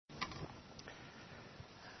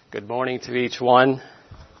Good morning to each one.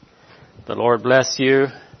 The Lord bless you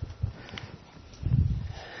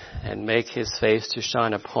and make His face to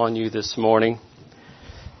shine upon you this morning.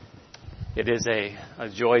 It is a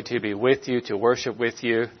joy to be with you, to worship with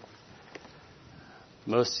you.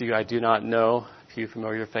 Most of you I do not know, a few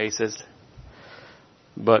familiar faces.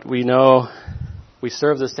 But we know we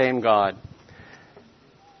serve the same God.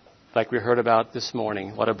 Like we heard about this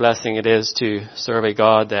morning, what a blessing it is to serve a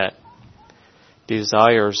God that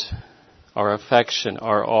desires our affection,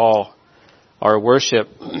 our all, our worship,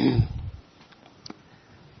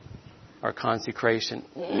 our consecration.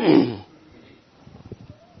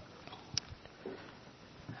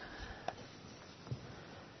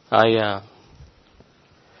 I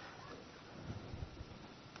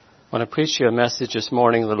want to preach you a message this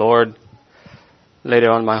morning. The Lord laid it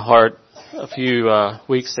on my heart a few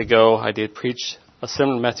weeks ago. I did preach a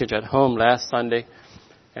similar message at home last Sunday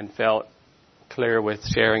and felt clear with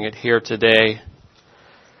sharing it here today.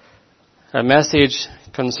 A message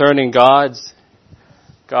concerning God's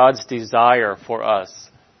desire for us.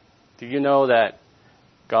 Do you know that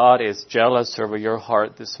God is jealous over your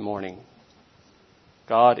heart this morning?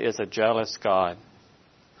 God is a jealous God.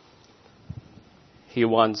 He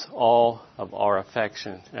wants all of our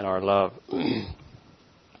affection and our love.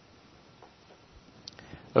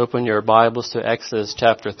 Open your Bibles to Exodus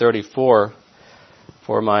chapter 34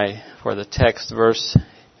 for the text verse.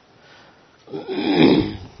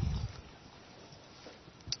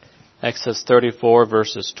 Exodus 34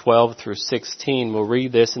 verses 12 through 16. We'll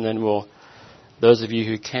read this and then those of you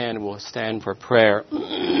who can, will stand for prayer.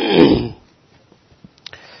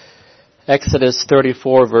 Exodus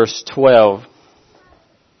 34 verse 12.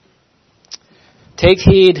 Take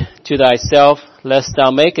heed to thyself, lest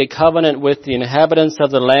thou make a covenant with the inhabitants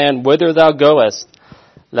of the land whither thou goest,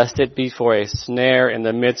 lest it be for a snare in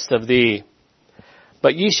the midst of thee.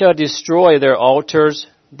 But ye shall destroy their altars,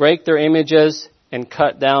 break their images, and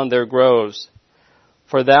cut down their groves.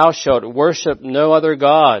 For thou shalt worship no other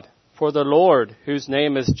God, for the Lord, whose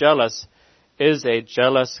name is jealous, is a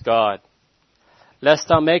jealous God. Lest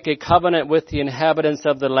thou make a covenant with the inhabitants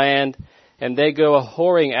of the land, and they go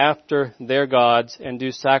a-whoring after their gods, and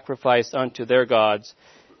do sacrifice unto their gods.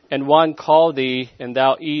 And one call thee, and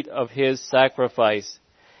thou eat of his sacrifice.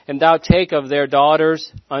 And thou take of their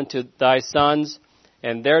daughters unto thy sons,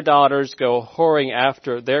 and their daughters go whoring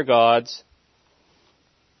after their gods,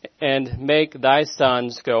 and make thy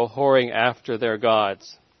sons go whoring after their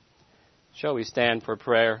gods. Shall we stand for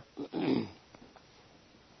prayer?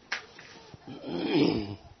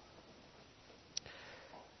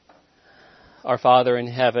 Our Father in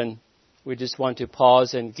heaven, we just want to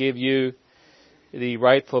pause and give you the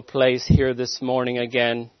rightful place here this morning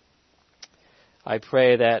again. I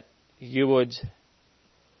pray that you would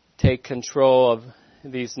take control of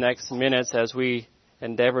these next minutes as we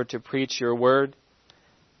endeavor to preach your word.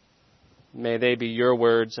 May they be your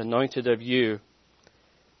words, anointed of you,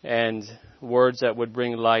 and words that would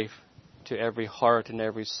bring life to every heart and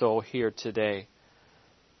every soul here today.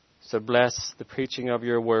 So bless the preaching of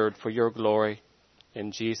your word for your glory.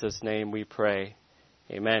 In Jesus' name we pray.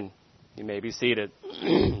 Amen. You may be seated.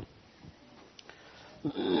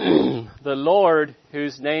 The Lord,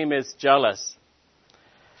 whose name is jealous.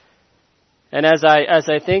 And as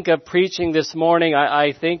I think of preaching this morning,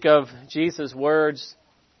 I think of Jesus' words.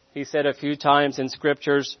 He said a few times in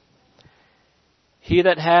scriptures, "He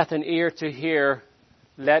that hath an ear to hear,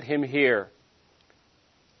 let him hear."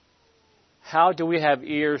 How do we have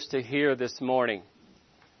ears to hear this morning?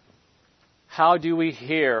 How do we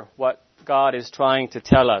hear what God is trying to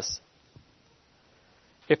tell us?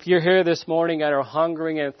 If you're here this morning and are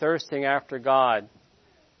hungering and thirsting after God,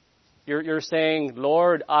 you're saying,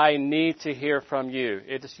 "Lord, I need to hear from you."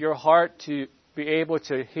 It is your heart to be able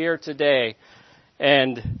to hear today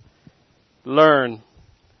and learn.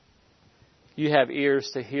 You have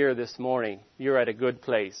ears to hear this morning. You're at a good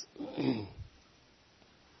place.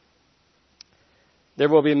 There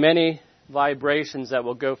will be many vibrations that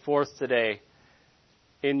will go forth today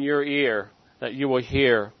in your ear that you will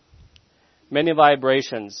hear. Many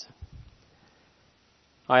vibrations.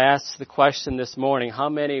 I asked the question this morning, how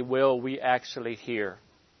many will we actually hear?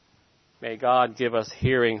 May God give us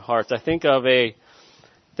hearing hearts. I think of a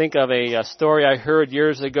story I heard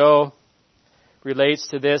years ago relates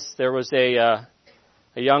to this. There was a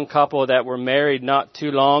young couple that were married not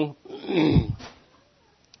too long.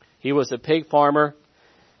 He was a pig farmer,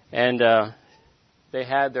 and they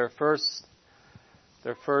had their first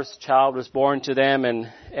child was born to them,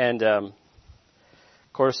 and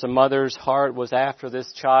of course the mother's heart was after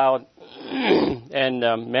this child, and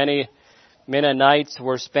many nights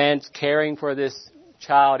were spent caring for this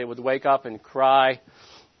child, it would wake up and cry.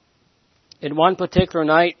 In one particular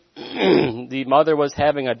night, the mother was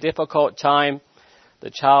having a difficult time. The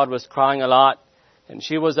child was crying a lot, and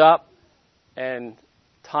she was up and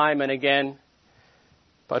time and again,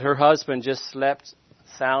 but her husband just slept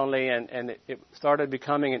soundly, and it started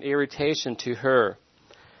becoming an irritation to her.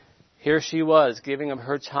 Here she was giving him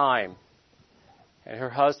her time, and her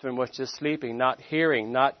husband was just sleeping, not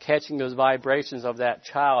hearing, not catching those vibrations of that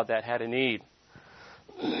child that had a need.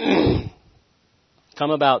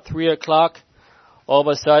 Come about 3 o'clock, all of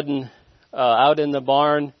a sudden, out in the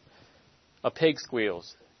barn, a pig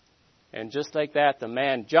squeals. And just like that, the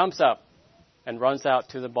man jumps up and runs out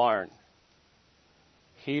to the barn.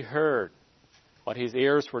 He heard what his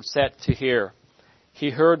ears were set to hear. He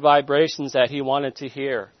heard vibrations that he wanted to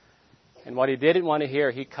hear. And what he didn't want to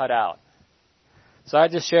hear, he cut out. So I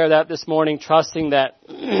just share that this morning, trusting that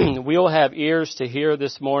we'll have ears to hear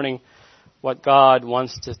this morning what God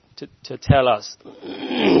wants to tell us.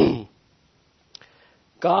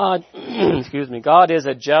 God is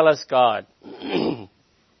a jealous God.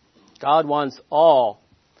 God wants all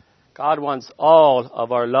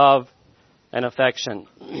of our love and affection.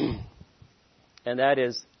 And that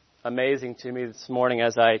is amazing to me this morning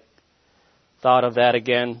as I thought of that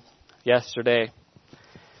again yesterday.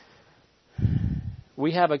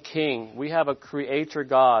 We have a king. We have a creator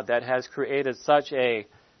God that has created such a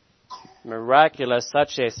miraculous,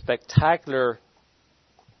 such a spectacular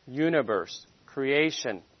universe,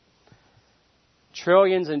 creation.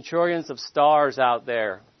 Trillions and trillions of stars out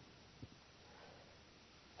there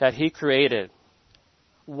that he created.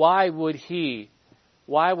 Why would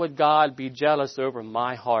God be jealous over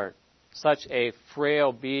my heart? Such a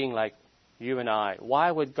frail being like you and I. Why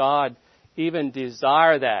would God even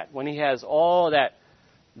desire that when he has all that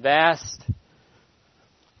vast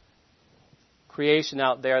creation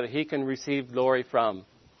out there that he can receive glory from?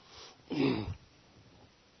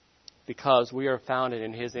 Because we are founded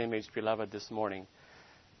in his image, beloved, this morning.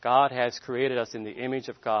 God has created us in the image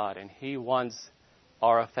of God, and he wants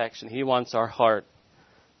our affection. He wants our heart.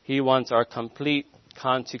 He wants our complete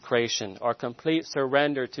consecration, our complete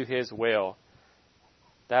surrender to his will.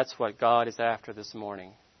 That's what God is after this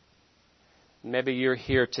morning. Maybe you're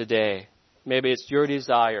here today. Maybe it's your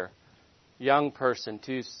desire, young person,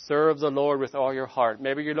 to serve the Lord with all your heart.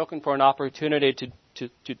 Maybe you're looking for an opportunity to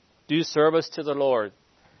do service to the Lord.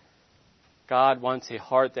 God wants a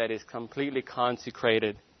heart that is completely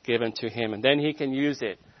consecrated, given to him, and then he can use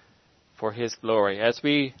it for his glory. As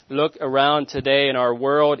we look around today in our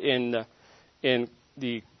world, in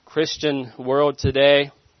the Christian world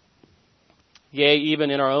today, yea, even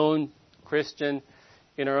in our own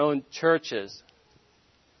in our own churches,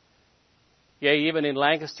 yea, even in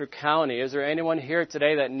Lancaster County, is there anyone here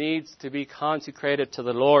today that needs to be consecrated to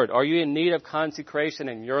the Lord? Are you in need of consecration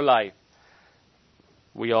in your life?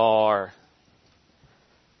 We are.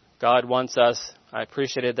 God wants us. I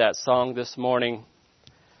appreciated that song this morning.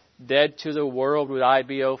 Dead to the world would I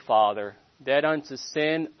be, O Father. Dead unto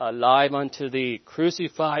sin, alive unto thee.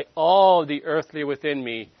 Crucify all the earthly within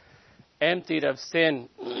me. Emptied of sin.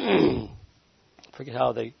 Forget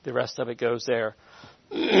how the rest of it goes there.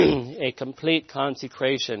 A complete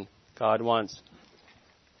consecration God wants.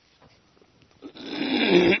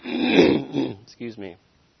 Excuse me.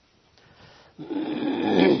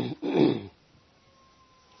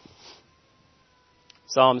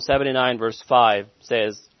 Psalm 79 verse 5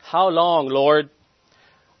 says, How long, Lord,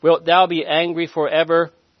 wilt thou be angry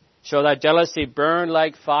forever? Shall thy jealousy burn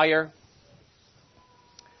like fire?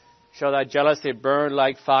 Shall thy jealousy burn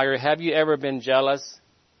like fire? Have you ever been jealous?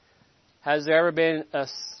 Has there ever been a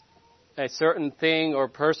certain thing or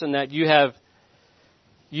person that you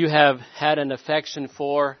have had an affection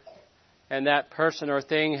for, and that person or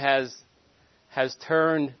thing has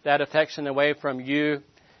turned that affection away from you,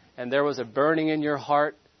 and there was a burning in your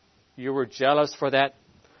heart? You were jealous for that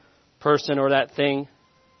person or that thing.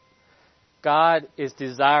 God is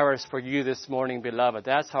desirous for you this morning, beloved.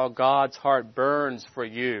 That's how God's heart burns for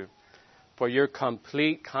you, for your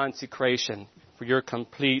complete consecration, for your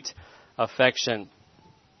complete affection.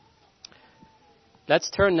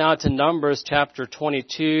 Let's turn now to Numbers chapter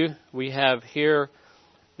 22. We have here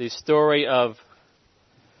the story of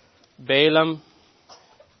Balaam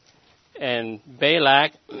and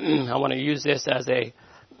Balak. I want to use this as a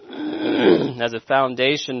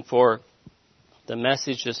foundation for the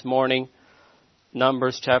message this morning.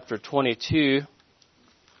 Numbers chapter 22.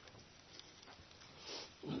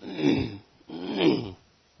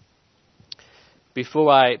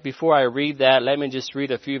 Before I read that, let me just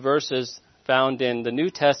read a few verses found in the New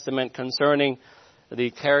Testament concerning the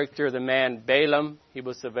character, the man Balaam. He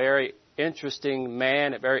was a very interesting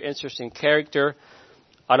man, a very interesting character.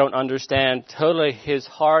 I don't understand totally his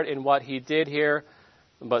heart in what he did here,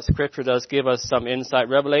 but Scripture does give us some insight.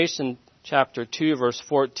 Revelation chapter 2, verse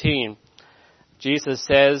 14. Jesus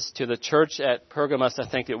says to the church at Pergamos, I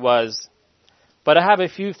think it was, "But I have a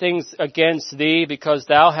few things against thee, because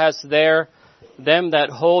thou hast there them that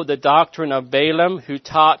hold the doctrine of Balaam, who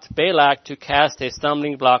taught Balak to cast a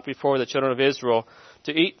stumbling block before the children of Israel,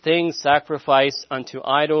 to eat things sacrificed unto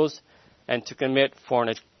idols, and to commit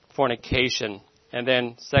fornication." And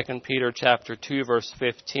then 2 Peter chapter 2, verse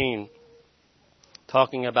 15,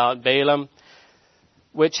 talking about Balaam,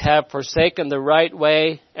 "which have forsaken the right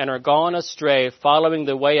way, and are gone astray, following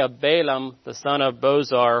the way of Balaam, the son of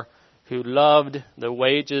Bozar, who loved the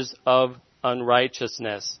wages of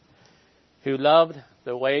unrighteousness." Who loved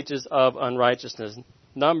the wages of unrighteousness.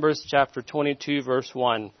 Numbers chapter 22, verse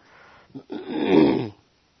 1.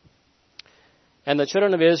 "And the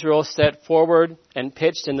children of Israel set forward and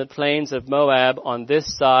pitched in the plains of Moab on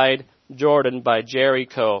this side Jordan by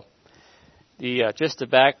Jericho." Just a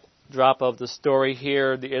backdrop of the story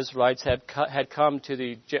here, the Israelites had come to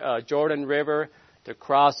the Jordan River to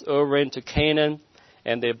cross over into Canaan,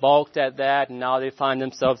 and they balked at that, and now they find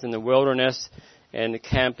themselves in the wilderness and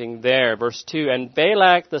camping there. Verse 2, "And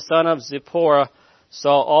Balak the son of Zippor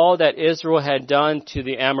saw all that Israel had done to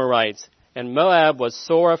the Amorites. And Moab was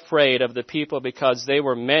sore afraid of the people because they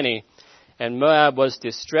were many. And Moab was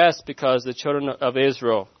distressed because the children of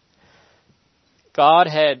Israel." God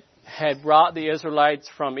had brought the Israelites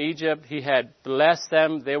from Egypt. He had blessed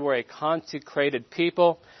them. They were a consecrated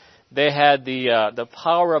people. They had the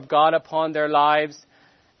power of God upon their lives.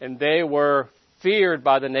 And they were feared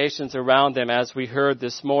by the nations around them, as we heard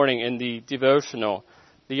this morning in the devotional.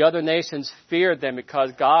 The other nations feared them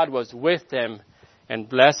because God was with them and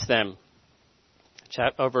blessed them.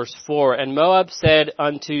 Verse 4, "And Moab said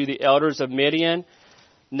unto the elders of Midian,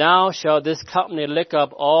 Now shall this company lick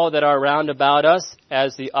up all that are round about us,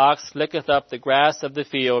 as the ox licketh up the grass of the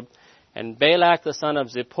field. And Balak the son of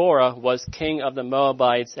Zippor was king of the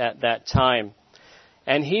Moabites at that time.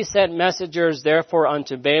 And he sent messengers therefore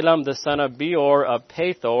unto Balaam the son of Beor of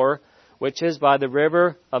Pethor, which is by the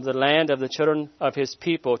river of the land of the children of his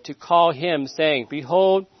people, to call him, saying,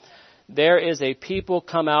 Behold, there is a people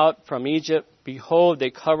come out from Egypt. Behold, they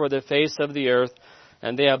cover the face of the earth,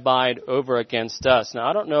 and they abide over against us." Now,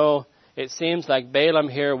 I don't know. It seems like Balaam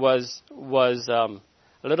here was a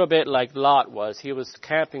little bit like Lot was. He was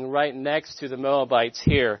camping right next to the Moabites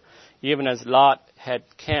here, even as Lot had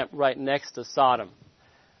camped right next to Sodom.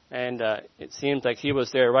 And it seems like he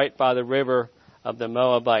was there right by the river of the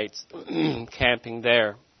Moabites, camping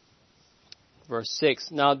there. Verse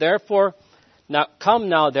 6, Now come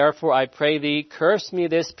now, therefore, I pray thee, curse me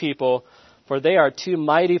this people, for they are too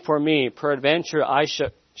mighty for me. Peradventure I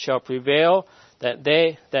shall prevail,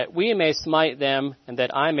 that we may smite them, and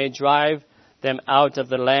that I may drive them out of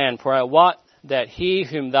the land. For I wot that he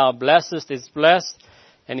whom thou blessest is blessed,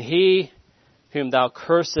 and he whom thou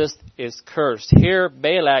cursest is cursed. Here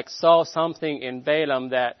Balak saw something in Balaam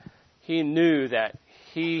that he knew that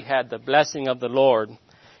he had the blessing of the Lord,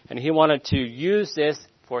 and he wanted to use this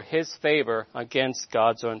for his favor against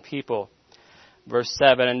God's own people. Verse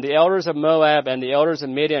 7, "And the elders of Moab and the elders of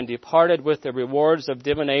Midian departed with the rewards of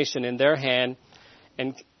divination in their hand,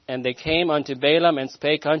 and they came unto Balaam and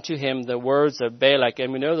spake unto him the words of Balak."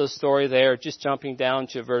 And we know the story there, just jumping down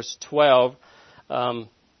to verse 12.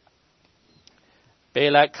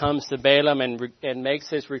 Balak comes to Balaam and makes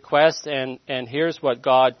his request, and here's what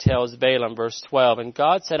God tells Balaam, verse 12. "And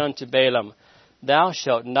God said unto Balaam, Thou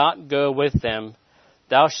shalt not go with them.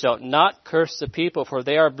 Thou shalt not curse the people, for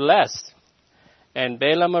they are blessed. And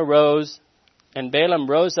Balaam rose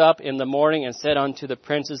up in the morning and said unto the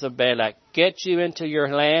princes of Balak, Get you into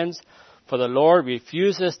your lands, for the Lord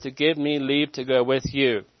refuses to give me leave to go with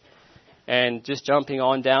you." And just jumping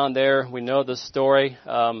on down there, we know the story,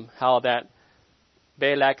 how that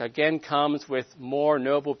Balak again comes with more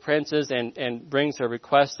noble princes and brings a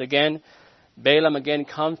request again. Balaam again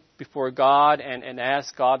comes before God and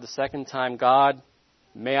asks God the second time, "God,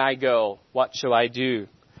 may I go? What shall I do?"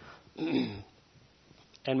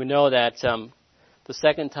 And we know that the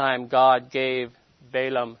second time God gave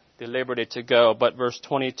Balaam the liberty to go. But verse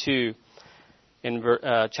 22, in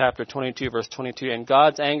chapter 22, verse 22, "And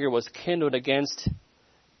God's anger was kindled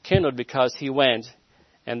because he went,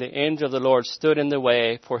 and the angel of the Lord stood in the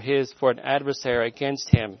way for an adversary against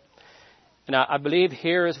him." And I believe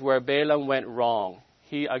here is where Balaam went wrong.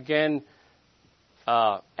 He again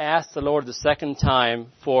asked the Lord the second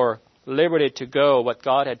time for liberty to go, what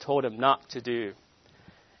God had told him not to do.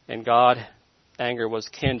 And God anger was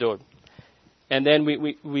kindled. And then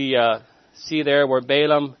we see there where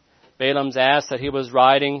Balaam's ass that he was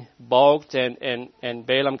riding balked, and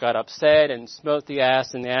Balaam got upset and smote the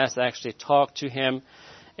ass, and the ass actually talked to him.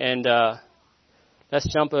 And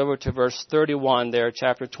let's jump over to verse 31 there,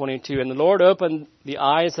 chapter 22. And the Lord opened the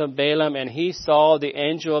eyes of Balaam, and he saw the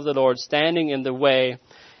angel of the Lord standing in the way,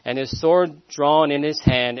 and his sword drawn in his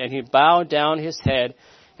hand, and he bowed down his head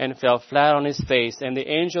and fell flat on his face. And the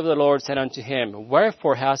angel of the Lord said unto him,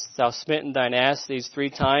 Wherefore hast thou smitten thine ass these 3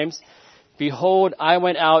 times? Behold, I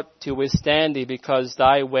went out to withstand thee, because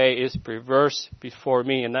thy way is perverse before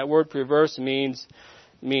me. And that word perverse means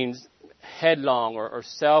headlong or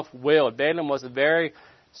self-willed. Balaam was a very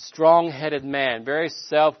strong-headed man, very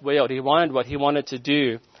self-willed. He wanted what he wanted to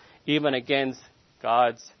do, even against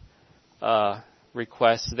God's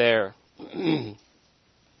request there.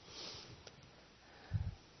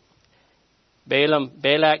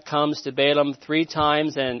 Balak comes to Balaam 3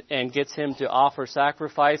 times and gets him to offer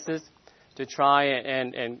sacrifices to try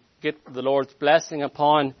and get the Lord's blessing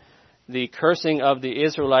upon the cursing of the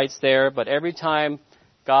Israelites there. But every time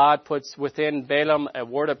God puts within Balaam a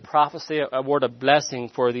word of prophecy, a word of blessing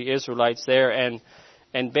for the Israelites there.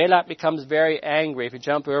 And Balak becomes very angry. If you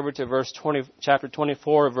jump over to chapter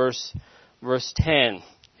 24, verse 10.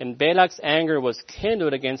 And Balak's anger was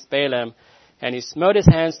kindled against Balaam, and he smote his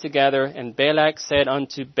hands together, and Balak said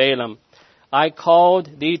unto Balaam, I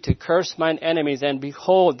called thee to curse mine enemies, and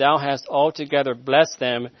behold, thou hast altogether blessed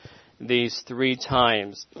them these 3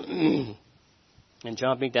 times. And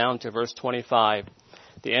jumping down to verse 25,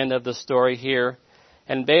 the end of the story here.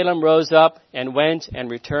 And Balaam rose up and went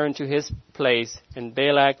and returned to his place, and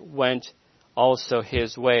Balak went also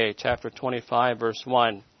his way. Chapter 25, verse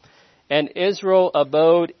 1. And Israel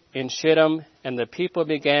abode in Shittim, and the people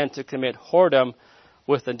began to commit whoredom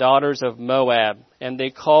with the daughters of Moab. And they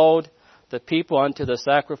called the people unto the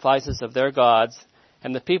sacrifices of their gods.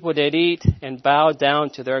 And the people did eat and bowed down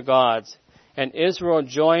to their gods. And Israel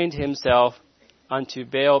joined himself unto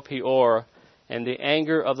Baal Peor, and the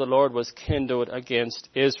anger of the Lord was kindled against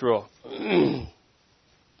Israel.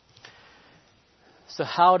 So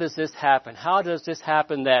how does this happen? How does this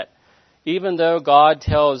happen that even though God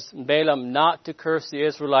tells Balaam not to curse the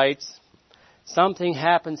Israelites, something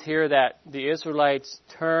happens here that the Israelites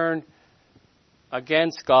turn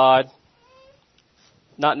against God,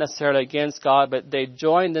 not necessarily against God, but they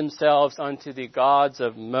join themselves unto the gods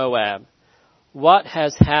of Moab. What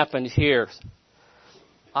has happened here?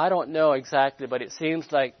 I don't know exactly, but it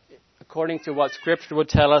seems like, according to what Scripture would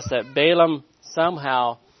tell us, that Balaam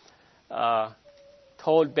somehow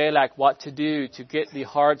told Balak what to do to get the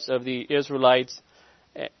hearts of the Israelites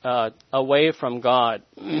away from God.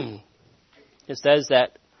 It says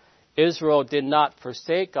that Israel did not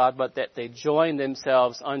forsake God, but that they joined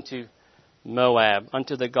themselves unto Moab,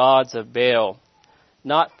 unto the gods of Baal.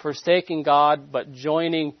 Not forsaking God, but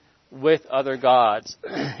joining with other gods.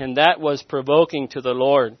 And that was provoking to the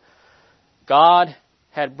Lord. God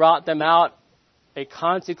had brought them out, a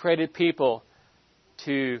consecrated people,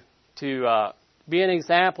 to be an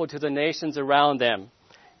example to the nations around them.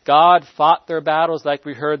 God fought their battles like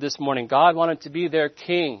we heard this morning. God wanted to be their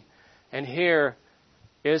king. And here,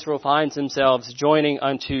 Israel finds themselves joining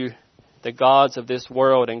unto the gods of this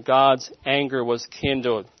world, and God's anger was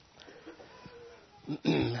kindled.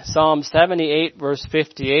 Psalm 78, verse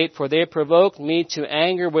 58, For they provoked me to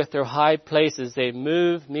anger with their high places. They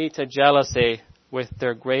moved me to jealousy with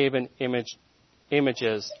their graven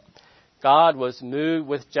images. God was moved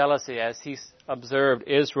with jealousy as he observed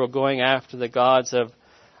Israel going after the gods of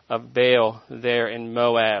Baal there in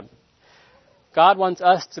Moab. God wants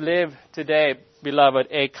us to live today, beloved,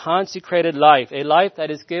 a consecrated life, a life that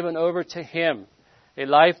is given over to Him, a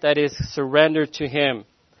life that is surrendered to Him.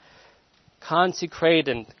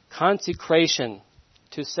 Consecration,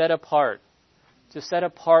 to set apart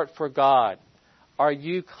for God. Are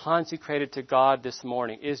you consecrated to God this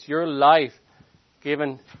morning? Is your life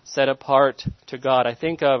set apart to God? I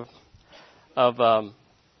think of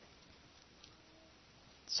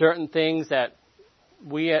certain things that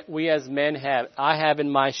we as men have. I have in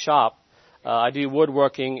my shop. I do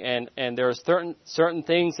woodworking, and there are certain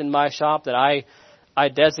things in my shop that I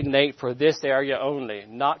designate for this area only,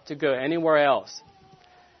 not to go anywhere else.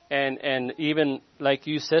 And even like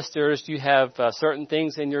you sisters, you have certain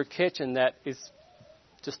things in your kitchen that is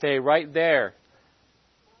to stay right there.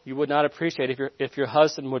 You would not appreciate if your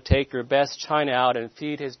husband would take your best china out and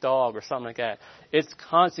feed his dog or something like that. It's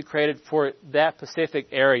consecrated for that specific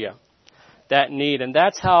area, that need. And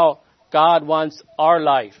that's how God wants our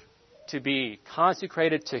life to be,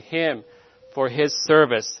 consecrated to Him for His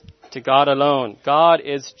service, to God alone. God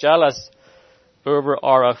is jealous over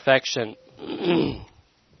our affection.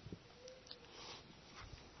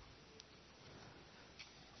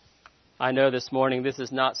 I know this morning this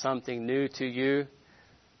is not something new to you,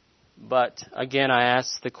 but again I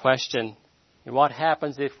ask the question, what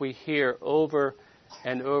happens if we hear over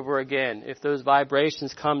and over again, if those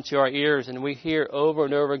vibrations come to our ears and we hear over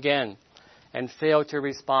and over again and fail to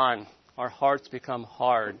respond, our hearts become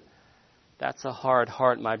hard. That's a hard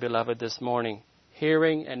heart, my beloved, this morning.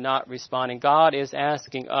 Hearing and not responding. God is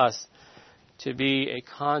asking us to be a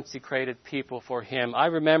consecrated people for Him. I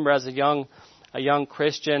remember as a young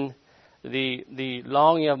Christian, the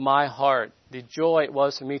longing of my heart, the joy it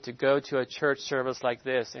was for me to go to a church service like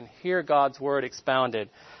this and hear God's Word expounded.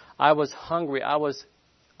 I was hungry. I was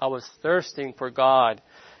thirsting for God.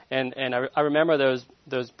 And I remember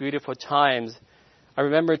those beautiful times. I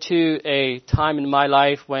remember, too, a time in my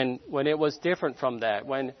life when it was different from that,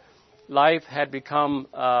 when life had become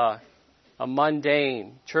a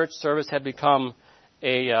mundane. Church service had become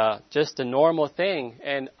just a normal thing,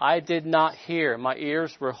 and I did not hear. My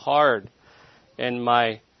ears were hard, and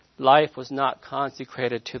my life was not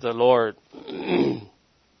consecrated to the Lord.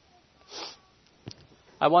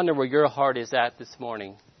 I wonder where your heart is at this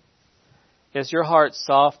morning. Is your heart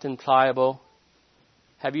soft and pliable?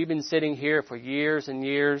 Have you been sitting here for years and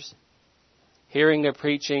years, hearing the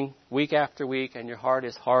preaching week after week, and your heart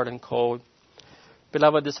is hard and cold?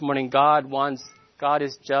 Beloved, this morning, God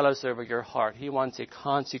is jealous over your heart. He wants a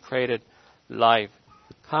consecrated life.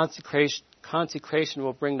 Consecration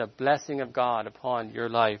will bring the blessing of God upon your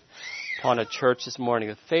life, upon a church this morning.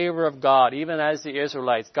 The favor of God, even as the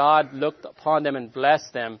Israelites, God looked upon them and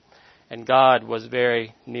blessed them, and God was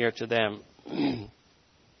very near to them.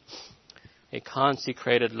 A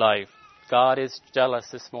consecrated life. God is jealous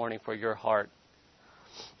this morning for your heart.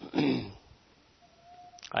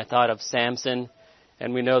 I thought of Samson,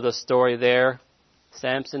 and we know the story there.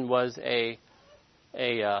 Samson was a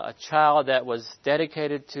child that was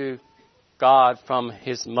dedicated to God from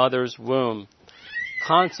his mother's womb,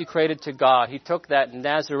 consecrated to God. He took that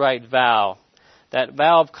Nazirite vow, that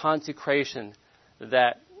vow of consecration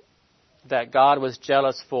that God was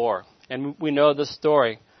jealous for. And we know the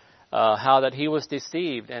story, how that he was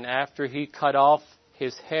deceived. And after he cut off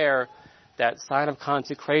his hair, that sign of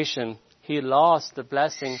consecration, he lost the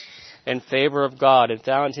blessing and favor of God and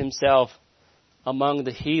found himself among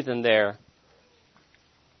the heathen there,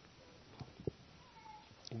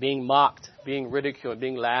 being mocked, being ridiculed,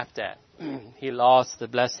 being laughed at. He lost the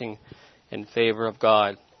blessing and favor of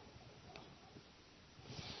God.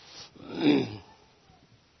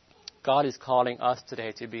 God is calling us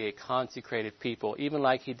today to be a consecrated people, even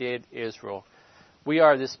like He did Israel. We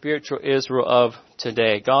are the spiritual Israel of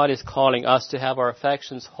today. God is calling us to have our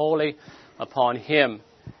affections wholly upon Him,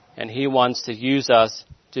 and He wants to use us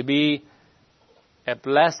to be a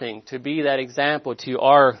blessing, to be that example to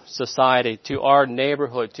our society, to our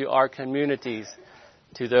neighborhood, to our communities,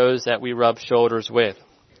 to those that we rub shoulders with.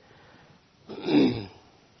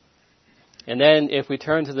 And then if we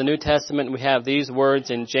turn to the New Testament, we have these words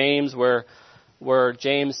in James where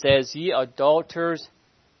James says, "Ye adulterers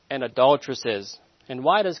and adulteresses." And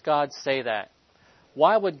why does God say that?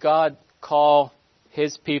 Why would God call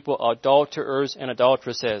His people adulterers and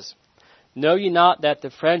adulteresses? Know ye not that the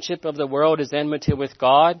friendship of the world is enmity with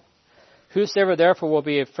God? Whosoever therefore will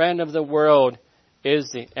be a friend of the world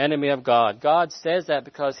is the enemy of God. God says that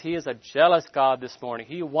because He is a jealous God this morning.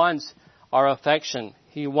 He wants our affection.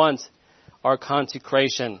 He wants our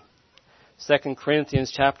consecration. 2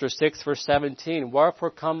 Corinthians chapter 6, verse 17.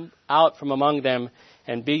 Wherefore come out from among them,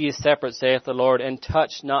 and be ye separate, saith the Lord, and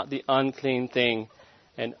touch not the unclean thing,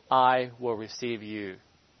 and I will receive you.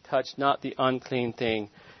 Touch not the unclean thing,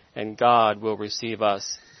 and God will receive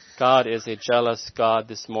us. God is a jealous God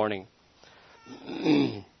this morning.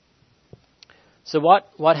 So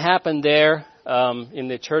what happened there in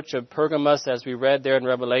the church of Pergamos, as we read there in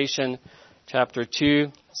Revelation chapter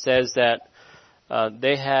 2, says that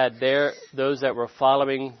they had those that were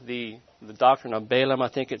following the doctrine of Balaam, I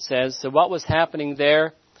think it says. So what was happening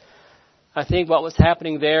there? I think what was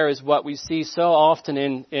happening there is what we see so often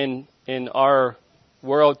in our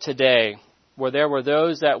world today, where there were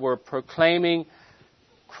those that were proclaiming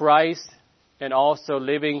Christ and also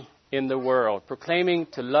living in the world, proclaiming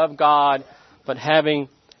to love God, but having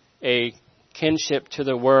a kinship to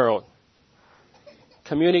the world.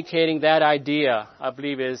 Communicating that idea, I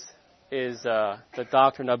believe, is the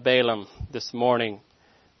doctrine of Balaam this morning.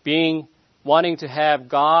 Wanting to have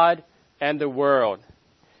God and the world.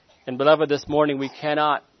 And beloved, this morning we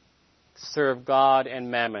cannot serve God and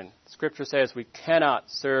mammon. Scripture says we cannot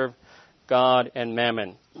serve God and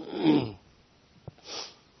mammon.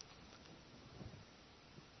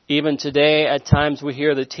 Even today, at times we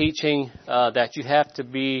hear the teaching that you have to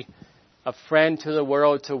be a friend to the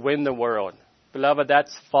world to win the world. Beloved,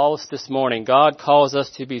 that's false this morning. God calls us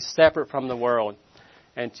to be separate from the world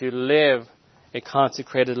and to live a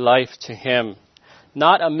consecrated life to Him.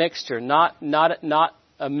 Not a mixture, not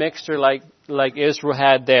a mixture like Israel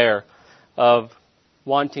had there of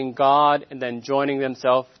wanting God and then joining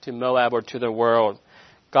themselves to Moab or to the world.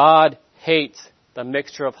 God hates the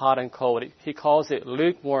mixture of hot and cold. He calls it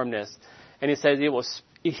lukewarmness. And He says He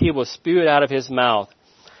will spew it out of His mouth.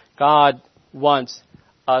 God wants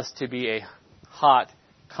us to be a hot,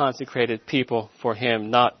 consecrated people for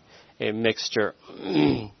Him, not a mixture.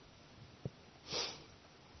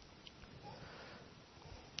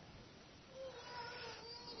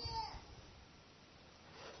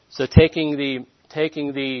 So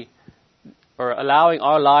allowing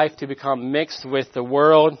our life to become mixed with the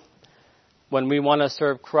world when we want to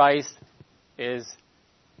serve Christ is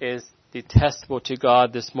detestable to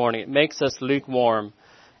God this morning. It makes us lukewarm.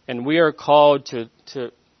 And we are called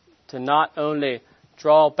to not only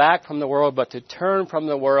draw back from the world, but to turn from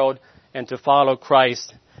the world and to follow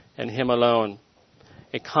Christ and Him alone.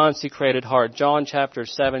 A consecrated heart. John chapter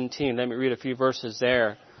 17. Let me read a few verses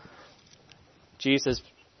there. Jesus'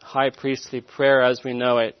 high priestly prayer, as we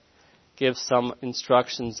know it, gives some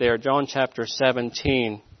instructions there. John chapter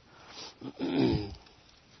 17.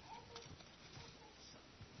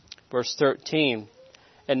 Verse 13.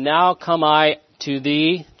 And now come I to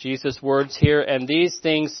thee, Jesus' words here, and these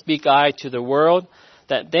things speak I to the world,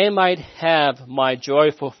 that they might have my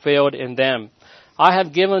joy fulfilled in them. I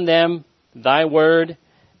have given them thy word,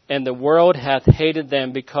 and the world hath hated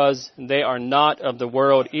them, because they are not of the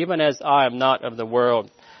world, even as I am not of the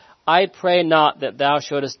world. I pray not that thou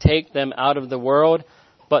shouldest take them out of the world,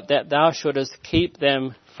 but that thou shouldest keep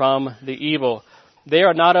them from the evil. They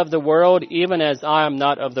are not of the world, even as I am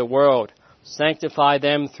not of the world. Sanctify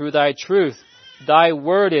them through thy truth. Thy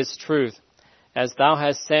word is truth. As thou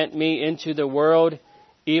hast sent me into the world,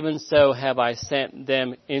 even so have I sent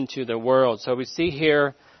them into the world. So we see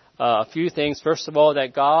here a few things. First of all,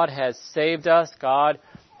 that God has saved us. God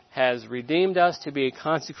has redeemed us to be a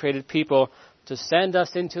consecrated people, to send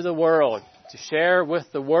us into the world, to share with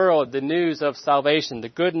the world the news of salvation, the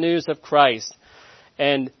good news of Christ.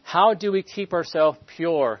 And how do we keep ourselves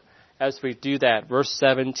pure as we do that? Verse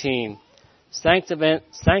 17.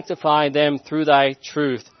 Sanctify them through thy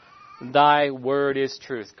truth. Thy word is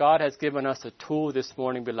truth. God has given us a tool this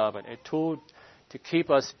morning, beloved, a tool to keep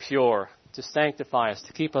us pure, to sanctify us,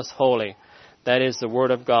 to keep us holy. That is the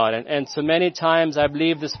word of God. And so many times, I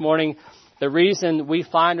believe this morning, the reason we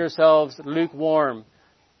find ourselves lukewarm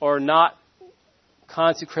or not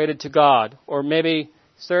consecrated to God, or maybe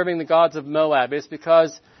serving the gods of Moab, is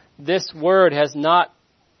because this word is not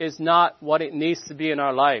what it needs to be in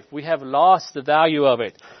our life. We have lost the value of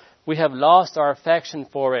it. We have lost our affection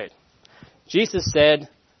for it. Jesus said,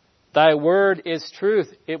 thy word is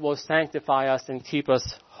truth. It will sanctify us and keep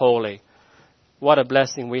us holy. What a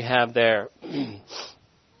blessing we have there.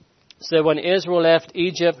 So when Israel left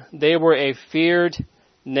Egypt, they were a feared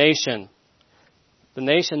nation. The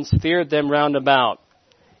nations feared them round about.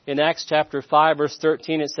 In Acts chapter 5, verse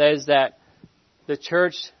 13, it says that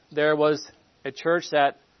there was a church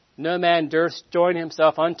that no man durst join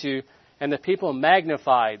himself unto, and the people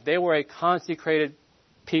magnified. They were a consecrated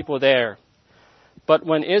people there. But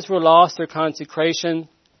when Israel lost their consecration,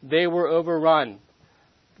 they were overrun.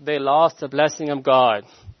 They lost the blessing of God.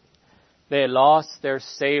 They lost their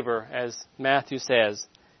savor, as Matthew says.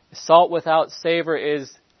 Salt without savor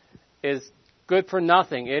is good for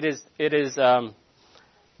nothing. It is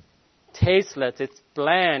tasteless. It's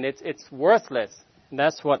bland. It's worthless. And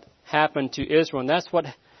that's what happened to Israel. And that's what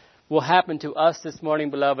will happen to us this morning,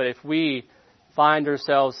 beloved, if we find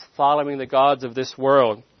ourselves following the gods of this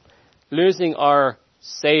world, losing our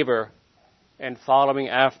savor and following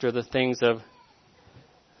after the things of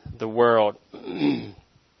the world.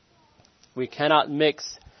 We cannot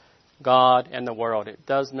mix God and the world. It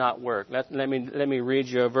does not work. Let me read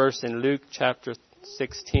you a verse in Luke chapter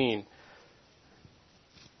 16.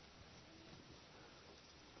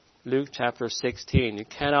 Luke chapter 16. You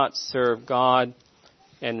cannot serve God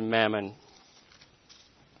and mammon.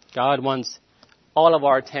 God wants all of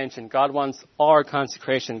our attention. God wants our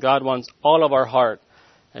consecration. God wants all of our heart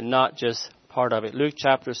and not just part of it. Luke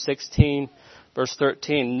chapter 16, verse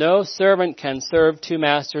 13. No servant can serve two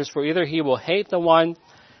masters, for either he will hate the one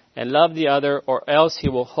and love the other, or else he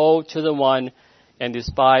will hold to the one and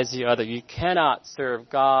despise the other. You cannot serve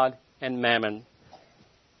God and mammon.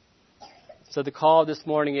 So the call this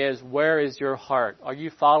morning is, where is your heart? Are you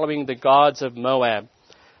following the gods of Moab?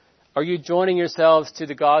 Are you joining yourselves to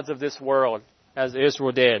the gods of this world, as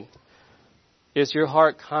Israel did? Is your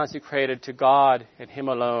heart consecrated to God and Him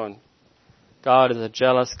alone? God is a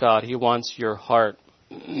jealous God. He wants your heart.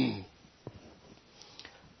 Let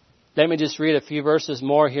me just read a few verses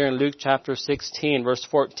more here in Luke chapter 16, verse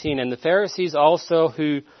 14. And the Pharisees also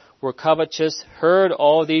who were covetous heard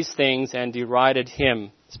all these things and derided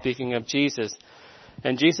him, speaking of Jesus.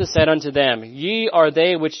 And Jesus said unto them, Ye are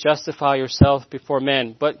they which justify yourselves before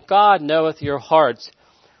men, but God knoweth your hearts.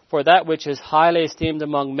 For that which is highly esteemed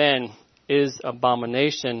among men is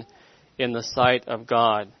abomination in the sight of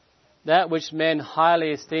God. That which men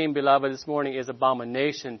highly esteem, beloved, this morning is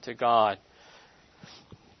abomination to God.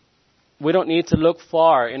 We don't need to look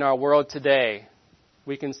far in our world today.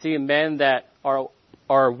 We can see men that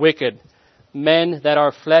are wicked, men that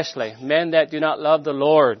are fleshly, men that do not love the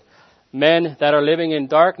Lord, men that are living in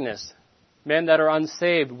darkness, men that are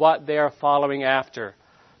unsaved, what they are following after,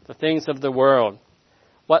 the things of the world.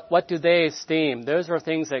 What do they esteem? Those are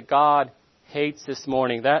things that God hates this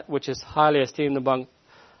morning. That which is highly esteemed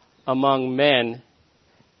among men,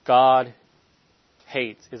 God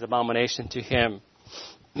hates, is abomination to Him.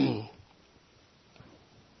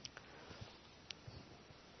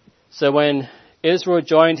 So when Israel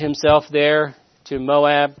joined himself there to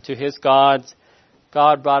Moab, to his gods,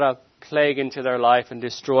 God brought a plague into their life and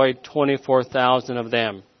destroyed 24,000 of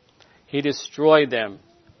them. He destroyed them,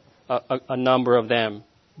 a number of them.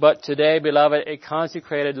 But today, beloved, a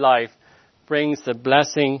consecrated life brings the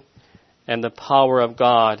blessing and the power of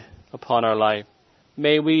God upon our life.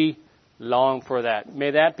 May we long for that.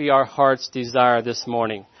 May that be our heart's desire this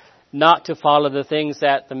morning. Not to follow the things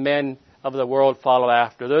that the men of the world follow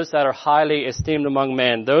after. Those that are highly esteemed among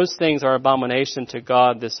men. Those things are abomination to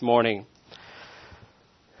God this morning.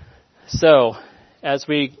 So, as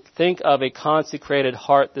we think of a consecrated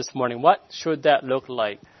heart this morning, what should that look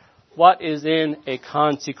like? What is in a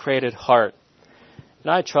consecrated heart?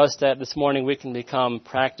 And I trust that this morning we can become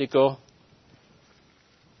practical.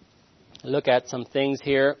 Look at some things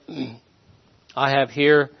here. I have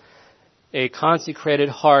here, a consecrated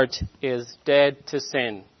heart is dead to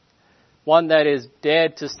sin. One that is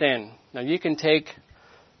dead to sin. Now you can take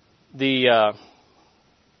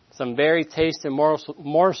some very tasty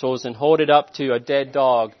morsels and hold it up to a dead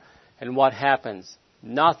dog, and what happens?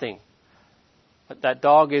 Nothing. But that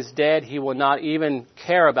dog is dead. He will not even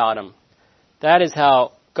care about him. That is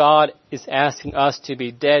how God is asking us to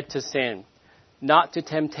be dead to sin. Not to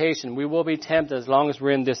temptation. We will be tempted as long as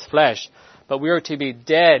we're in this flesh. But we are to be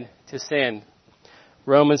dead to sin.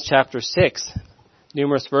 Romans chapter 6.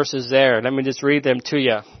 Numerous verses there. Let me just read them to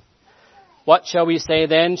you. What shall we say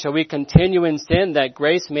then? Shall we continue in sin that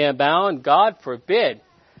grace may abound? God forbid.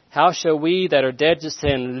 How shall we that are dead to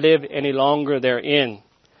sin live any longer therein?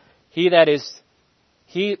 He that is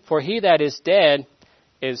dead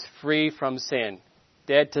is free from sin.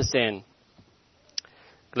 Dead to sin.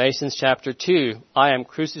 Galatians chapter 2. I am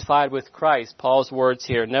crucified with Christ. Paul's words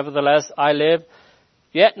here. Nevertheless, I live,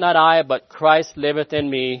 yet not I, but Christ liveth in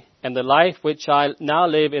me. And the life which I now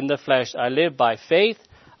live in the flesh, I live by faith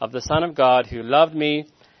of the Son of God who loved me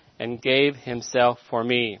and gave himself for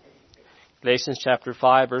me. Galatians chapter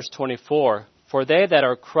 5, verse 24. For they that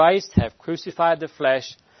are Christ have crucified the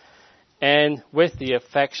flesh and with the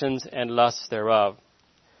affections and lusts thereof.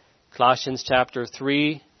 Colossians chapter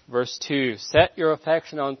 3, verse 2. Set your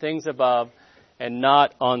affection on things above and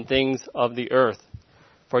not on things of the earth.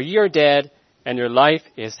 For ye are dead, and your life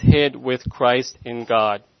is hid with Christ in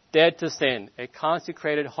God. Dead to sin. A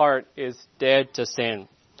consecrated heart is dead to sin.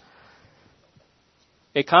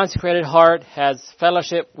 A consecrated heart has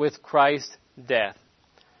fellowship with Christ's death.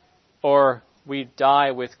 Or we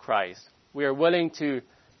die with Christ. We are willing to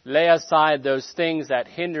lay aside those things that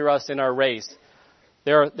hinder us in our race.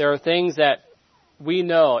 There are things that we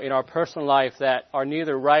know in our personal life that are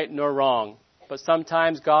neither right nor wrong. But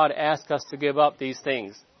sometimes God asks us to give up these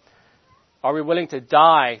things. Are we willing to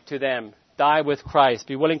die to them? Die with Christ.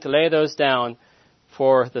 Be willing to lay those down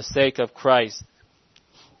for the sake of Christ.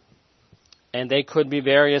 And they could be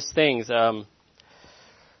various things.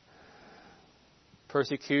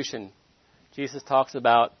 Persecution. Jesus talks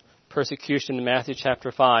about persecution in Matthew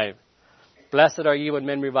chapter 5. Blessed are you when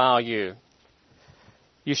men revile you.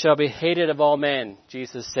 You shall be hated of all men,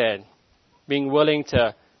 Jesus said. Being willing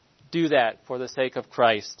to do that for the sake of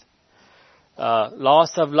Christ.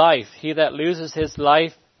 Loss of life. He that loses his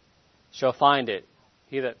life shall find it.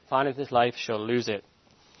 He that findeth his life shall lose it.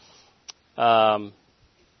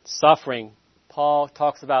 Suffering. Paul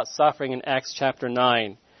talks about suffering in Acts chapter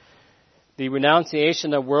 9. The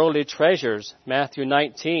renunciation of worldly treasures. Matthew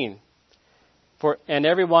 19. And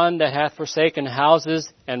everyone that hath forsaken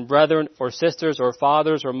houses and brethren or sisters or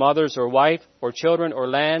fathers or mothers or wife or children or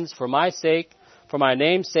lands for my sake, for my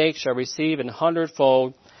name's sake, shall receive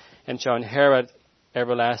 100-fold and shall inherit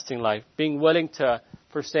everlasting life. Being willing to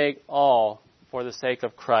forsake all for the sake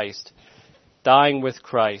of Christ. Dying with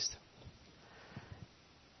Christ.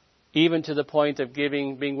 Even to the point of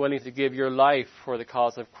being willing to give your life for the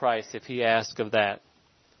cause of Christ if He asks of that.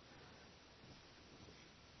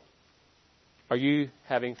 Are you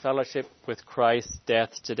having fellowship with Christ's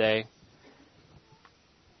death today?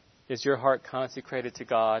 Is your heart consecrated to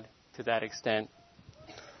God to that extent?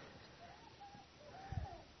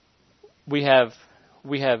 We have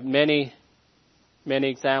many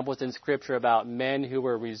examples in Scripture about men who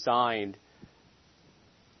were resigned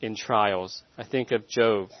in trials. I think of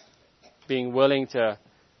Job being willing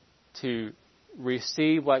to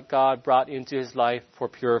receive what God brought into his life for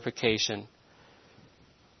purification.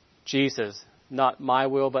 Jesus, not my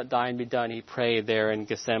will but thine be done, he prayed there in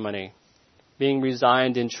Gethsemane, being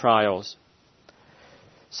resigned in trials.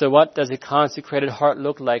 So what does a consecrated heart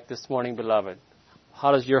look like this morning, beloved?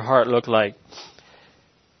 How does your heart look like?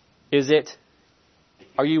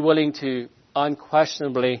 Are you willing to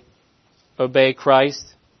unquestionably obey Christ,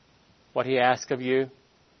 what He asks of you?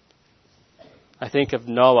 I think of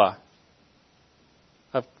Noah,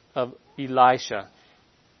 of Elisha.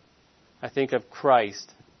 I think of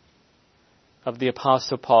Christ, of the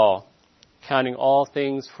Apostle Paul, counting all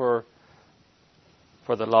things for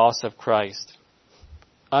the loss of Christ.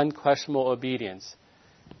 Unquestionable obedience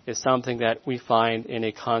is something that we find in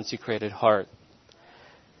a consecrated heart.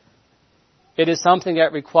 It is something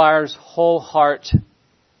that requires whole heart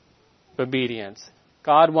obedience.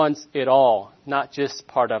 God wants it all, not just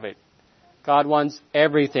part of it. God wants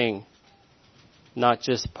everything, not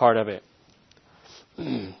just part of it.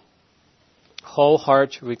 Whole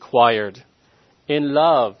heart required. In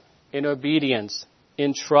love, in obedience,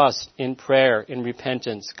 in trust, in prayer, in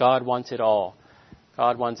repentance. God wants it all.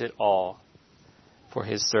 God wants it all for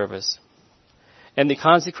His service. And the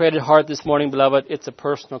consecrated heart this morning, beloved, it's a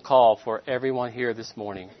personal call for everyone here this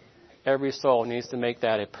morning. Every soul needs to make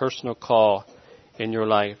that a personal call in your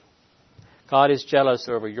life. God is jealous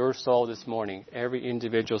over your soul this morning, every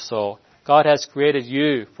individual soul. God has created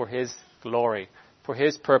you for His glory, for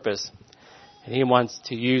His purpose, and He wants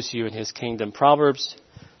to use you in His kingdom. Proverbs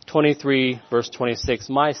 23, verse 26,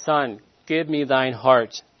 My son, give me thine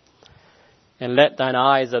heart, and let thine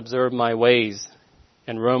eyes observe my ways.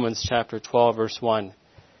 And Romans chapter 12, verse 1,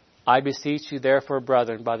 I beseech you therefore,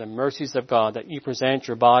 brethren, by the mercies of God, that you present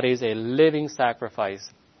your bodies a living sacrifice,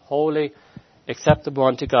 holy, acceptable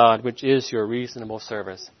unto God, which is your reasonable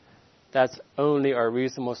service. That's only our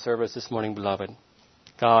reasonable service this morning, beloved.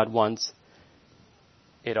 God wants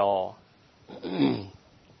it all. And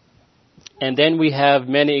then we have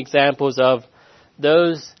many examples of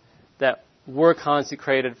those that were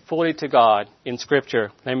consecrated fully to God in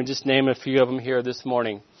Scripture. Let me just name a few of them here this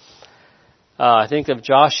morning. I think of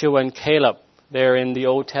Joshua and Caleb there in the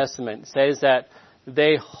Old Testament. It says that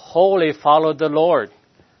they wholly followed the Lord.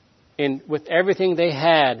 With everything they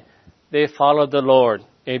had, they followed the Lord.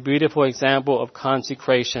 A beautiful example of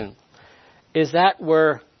consecration. Is that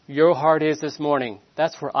where your heart is this morning?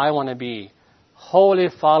 That's where I want to be. Wholly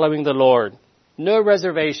following the Lord. No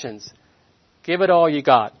reservations. Give it all you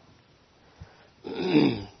got.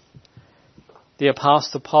 The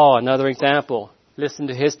Apostle Paul, another example. Listen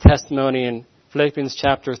to his testimony in Philippians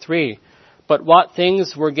chapter 3. But what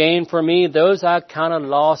things were gained for me, those I counted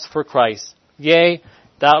loss for Christ. Yea,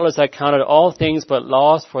 doubtless I counted all things but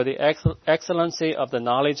loss for the excellency of the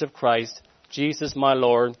knowledge of Christ, Jesus my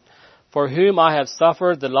Lord, for whom I have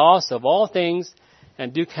suffered the loss of all things,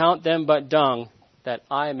 and do count them but dung, that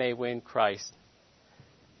I may win Christ.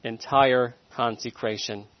 Entire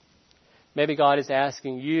consecration. Maybe God is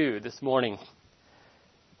asking you this morning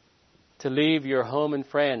to leave your home and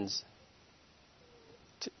friends,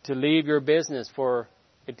 to leave your business for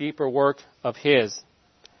a deeper work of His.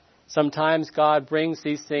 Sometimes God brings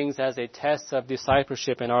these things as a test of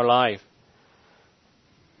discipleship in our life.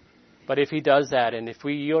 But if He does that, and if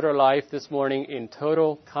we yield our life this morning in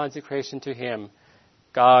total consecration to Him,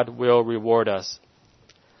 God will reward us.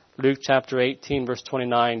 Luke chapter 18, verse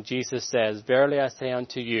 29, Jesus says, Verily I say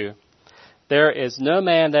unto you, there is no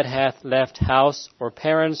man that hath left house, or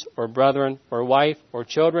parents, or brethren, or wife, or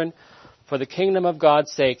children, for the kingdom of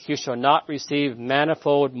God's sake, he shall not receive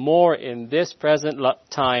manifold more in this present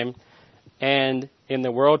time, and in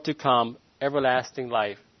the world to come, everlasting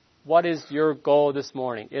life. What is your goal this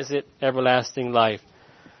morning? Is it everlasting life?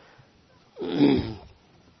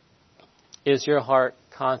 Is your heart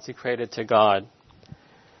consecrated to God?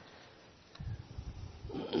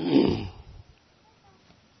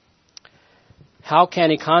 How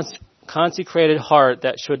can a consecrated heart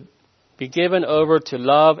that should be given over to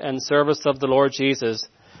love and service of the Lord Jesus,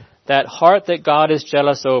 that heart that God is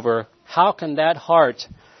jealous over, how can that heart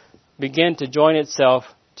begin to join itself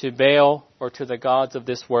to Baal or to the gods of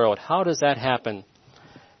this world? How does that happen?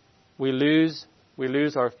 We lose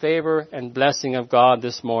our favor and blessing of God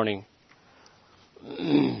this morning.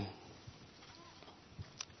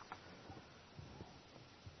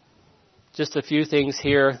 Just a few things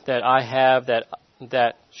here that I have that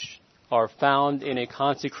are found in a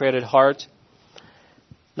consecrated heart.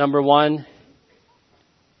 Number one,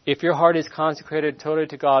 if your heart is consecrated totally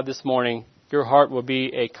to God this morning, your heart will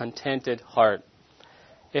be a contented heart.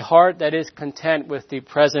 A heart that is content with the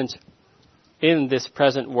present in this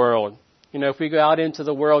present world. You know, if we go out into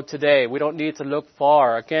the world today, we don't need to look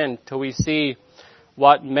far, again, till we see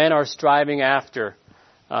what men are striving after.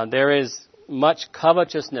 There is much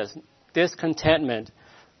covetousness, discontentment,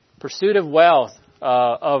 pursuit of wealth,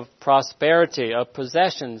 of prosperity, of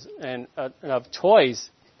possessions, and of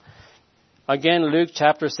toys. Again, Luke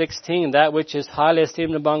chapter 16, that which is highly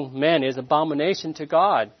esteemed among men is abomination to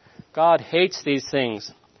God. God hates these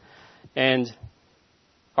things. And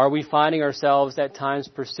are we finding ourselves at times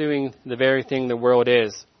pursuing the very thing the world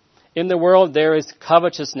is? In the world there is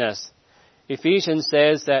covetousness. Ephesians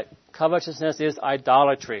says that covetousness is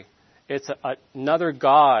idolatry. It's another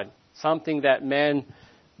god, something that men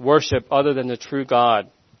worship other than the true God.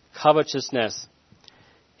 Covetousness.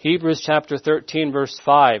 Hebrews chapter 13 verse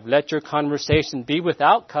 5, let your conversation be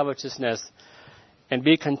without covetousness, and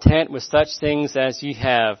be content with such things as ye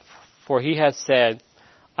have. For he hath said,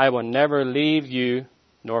 I will never leave you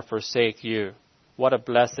nor forsake you. What a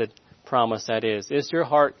blessed promise that is. Is your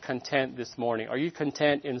heart content this morning? Are you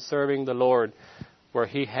content in serving the Lord where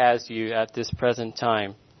he has you at this present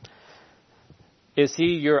time? Is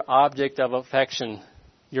he your object of affection,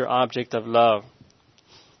 your object of love?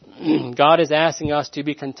 God is asking us to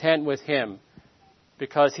be content with him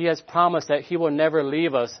because he has promised that he will never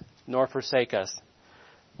leave us nor forsake us.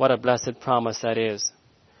 What a blessed promise that is.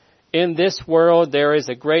 In this world, there is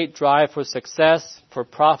a great drive for success, for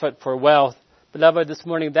profit, for wealth. Beloved, this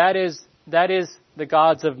morning, that is the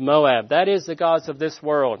gods of Moab. That is the gods of this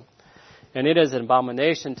world. And it is an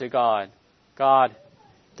abomination to God. God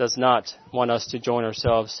does not want us to join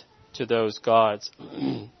ourselves to those gods.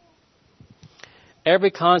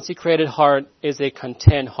 Every consecrated heart is a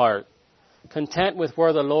content heart. Content with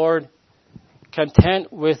where the Lord,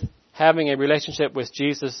 content with having a relationship with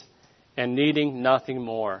Jesus and needing nothing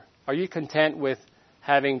more. Are you content with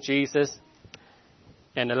having Jesus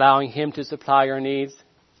and allowing him to supply your needs?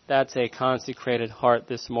 That's a consecrated heart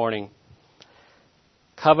this morning.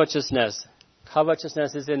 Covetousness.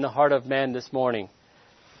 Covetousness is in the heart of man this morning.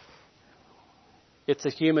 It's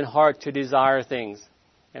a human heart to desire things.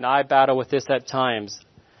 And I battle with this at times.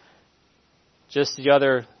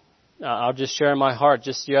 I'll just share my heart.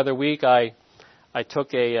 Just the other week, I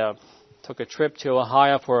took a trip to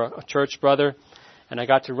Ohio for a church brother, and I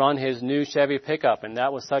got to run his new Chevy pickup, and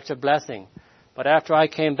that was such a blessing. But after I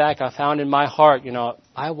came back, I found in my heart,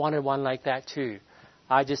 I wanted one like that too.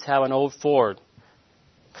 I just have an old Ford.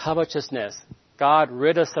 Covetousness. God,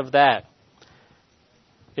 rid us of that.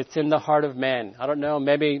 It's in the heart of man. I don't know,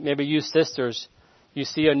 maybe you sisters, you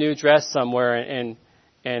see a new dress somewhere and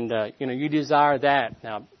you desire that.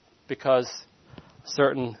 Now, because a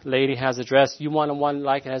certain lady has a dress, you want one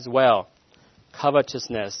like it as well.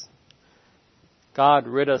 Covetousness. God,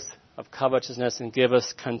 rid us of covetousness and give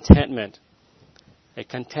us contentment. A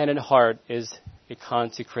contented heart is a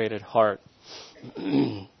consecrated heart.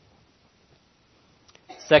 1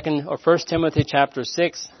 Timothy chapter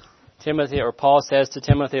 6, Paul says to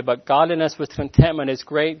Timothy, but godliness with contentment is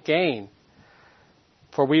great gain.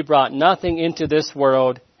 For we brought nothing into this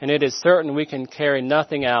world, and it is certain we can carry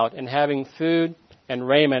nothing out. And having food and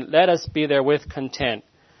raiment, let us be therewith content.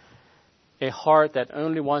 A heart that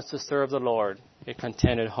only wants to serve the Lord, a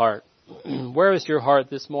contented heart. Where is your heart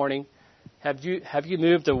this morning? Have you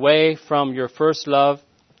moved away from your first love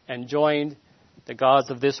and joined the gods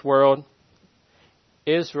of this world?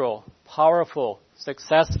 Israel, powerful,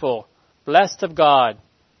 successful, blessed of God,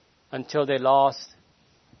 until they lost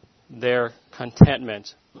their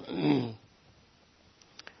contentment.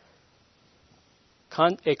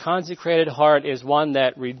 A consecrated heart is one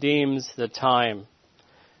that redeems the time.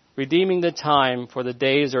 Redeeming the time, for the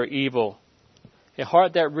days are evil. A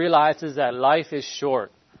heart that realizes that life is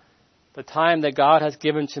short. The time that God has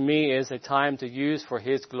given to me is a time to use for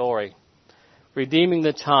his glory. Redeeming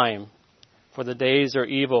the time, for the days are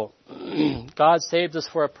evil. God saved us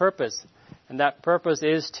for a purpose, and that purpose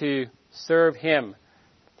is to serve him.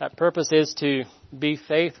 That purpose is to be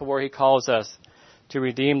faithful where he calls us. to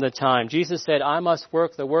redeem the time. Jesus said, I must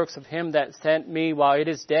work the works of him that sent me while it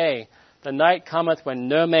is day. The night cometh when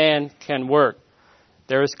no man can work.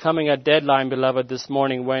 There is coming a deadline, beloved, this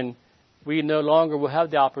morning when we no longer will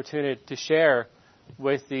have the opportunity to share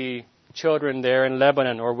with the children there in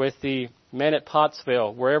Lebanon or with the men at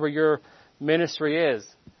Pottsville, wherever your ministry is.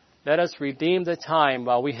 Let us redeem the time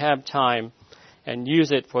while we have time and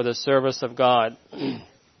use it for the service of God.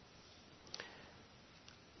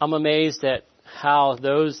 I'm amazed at how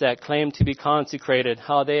those that claim to be consecrated,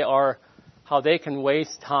 how they can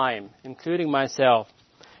waste time, including myself.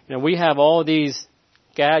 We have all these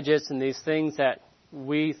gadgets and these things that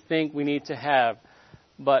we think we need to have.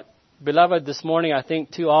 But, beloved, this morning I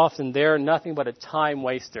think too often they're nothing but a time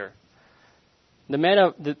waster.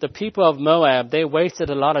 The people of Moab, they wasted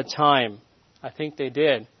a lot of time. I think they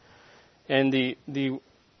did. And the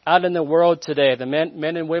out in the world today, the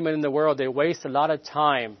men and women in the world, they waste a lot of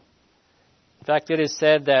time. In fact, it is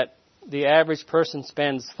said that the average person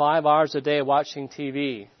spends 5 hours a day watching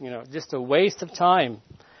TV. Just a waste of time.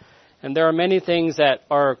 And there are many things that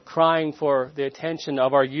are crying for the attention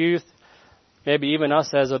of our youth, maybe even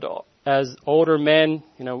us as older men.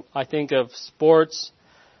 I think of sports,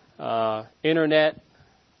 internet,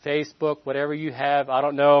 Facebook, whatever you have, I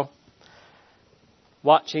don't know,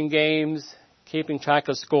 watching games, keeping track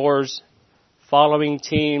of scores, following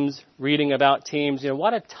teams, reading about teams.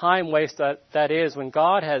 What a time waste that is when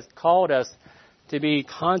God has called us to be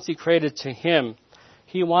consecrated to Him.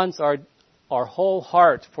 He wants our whole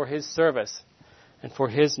heart for His service and for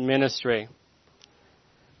His ministry.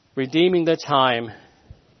 Redeeming the time,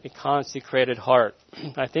 a consecrated heart.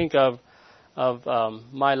 I think of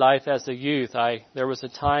my life as a youth. There was a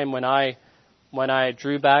time when I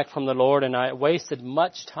drew back from the Lord, and I wasted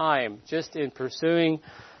much time just in pursuing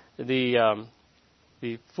the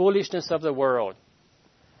foolishness of the world.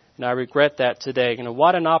 And I regret that today.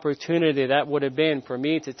 What an opportunity that would have been for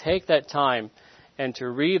me to take that time and to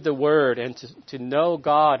read the Word and to know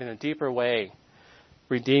God in a deeper way.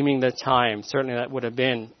 Redeeming the time. Certainly that would have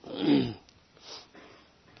been.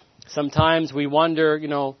 Sometimes we wonder,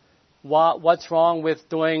 what's wrong with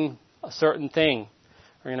doing a certain thing?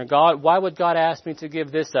 Or, God, why would God ask me to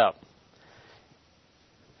give this up?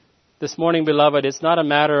 This morning, beloved, it's not a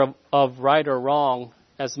matter of right or wrong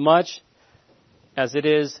as much as it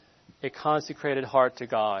is a consecrated heart to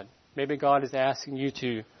God. Maybe God is asking you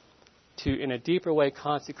to in a deeper way,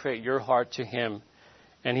 consecrate your heart to Him.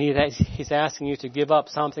 And He's asking you to give up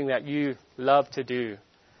something that you love to do.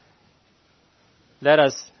 Let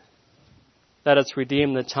us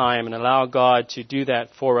redeem the time and allow God to do that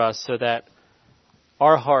for us so that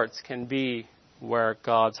our hearts can be where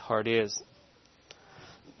God's heart is.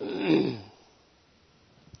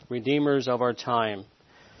 Redeemers of our time.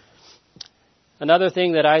 Another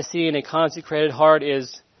thing that I see in a consecrated heart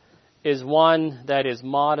is one that is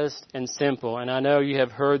modest and simple. And I know you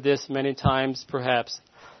have heard this many times, perhaps.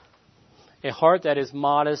 A heart that is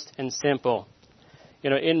modest and simple.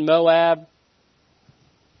 In Moab,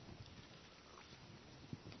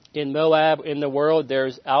 in the world,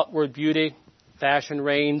 there's outward beauty, fashion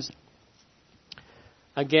reigns.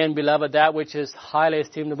 Again, beloved, that which is highly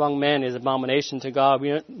esteemed among men is abomination to God.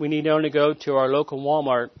 We need only go to our local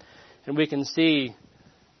Walmart and we can see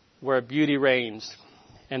where beauty reigns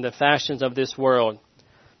and the fashions of this world.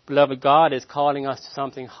 Beloved, God is calling us to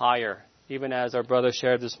something higher, even as our brother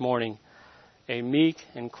shared this morning. A meek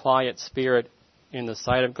and quiet spirit in the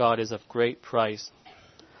sight of God is of great price.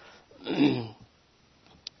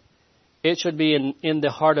 It should be in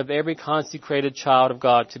the heart of every consecrated child of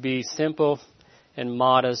God to be simple and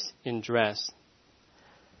modest in dress.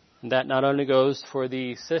 And that not only goes for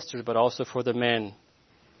the sisters, but also for the men,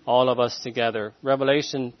 all of us together.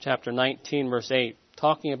 Revelation chapter 19, verse 8,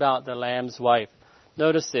 talking about the Lamb's wife.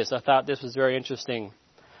 Notice this. I thought this was very interesting.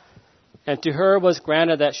 And to her was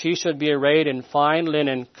granted that she should be arrayed in fine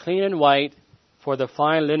linen, clean and white, for the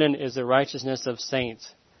fine linen is the righteousness of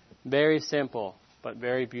saints. Very simple, but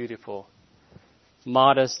very beautiful.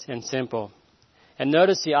 Modest and simple. And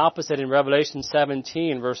notice the opposite in Revelation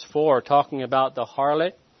 17, verse 4, talking about the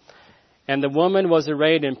harlot. And the woman was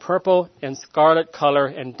arrayed in purple and scarlet color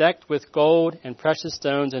and decked with gold and precious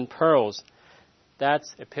stones and pearls.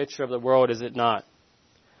 That's a picture of the world, is it not?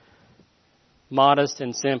 Modest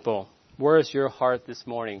and simple. Where is your heart this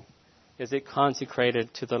morning? Is it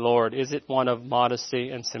consecrated to the Lord? Is it one of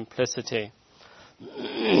modesty and simplicity?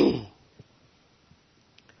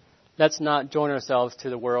 Let's not join ourselves to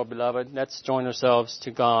the world, beloved. Let's join ourselves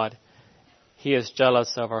to God. He is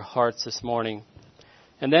jealous of our hearts this morning.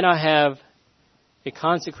 And then I have a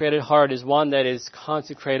consecrated heart is one that is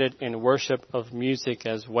consecrated in worship of music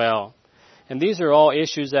as well. And these are all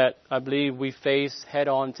issues that I believe we face head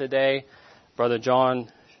on today. Brother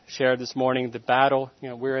John shared this morning the battle.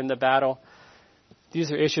 We're in the battle.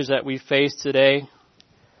 These are issues that we face today.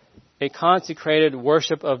 A consecrated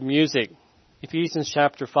worship of music. Ephesians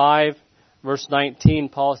chapter 5, verse 19,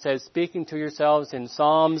 Paul says, speaking to yourselves in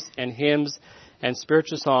psalms and hymns and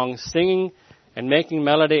spiritual songs, singing and making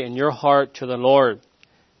melody in your heart to the Lord.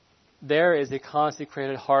 There is a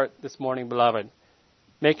consecrated heart this morning, beloved.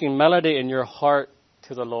 Making melody in your heart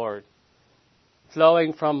to the Lord.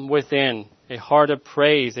 Flowing from within, a heart of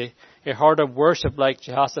praise, a heart of worship like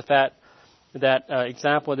Jehoshaphat, that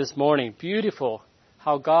example this morning. Beautiful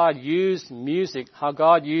how God used music, how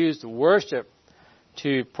God used worship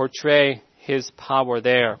to portray His power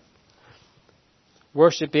there.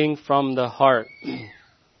 Worshipping from the heart.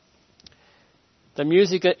 The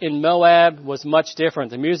music in Moab was much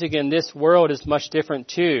different. The music in this world is much different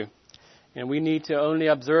too. And we need to only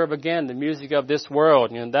observe again the music of this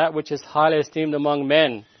world, that which is highly esteemed among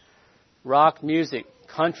men. Rock music,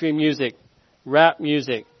 country music, rap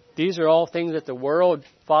music. These are all things that the world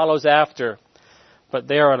follows after, but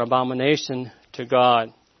they are an abomination to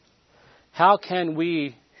God. How can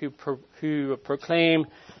we who proclaim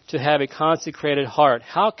to have a consecrated heart,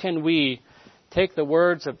 how can we take the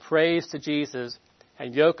words of praise to Jesus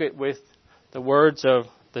and yoke it with the words of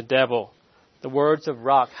the devil, the words of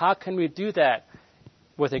rock? How can we do that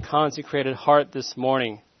with a consecrated heart this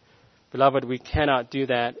morning? Beloved, we cannot do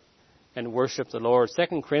that and worship the Lord.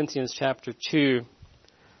 2 Corinthians chapter 2.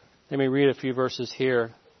 Let me read a few verses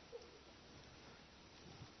here.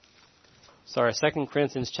 2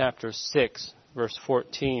 Corinthians chapter 6, verse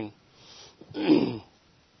 14. 2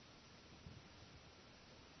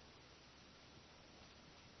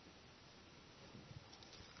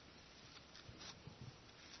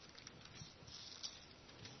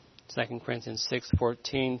 Corinthians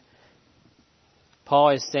 6:14. Paul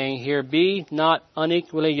is saying here, be not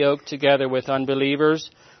unequally yoked together with unbelievers,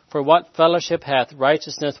 for what fellowship hath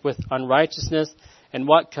righteousness with unrighteousness, and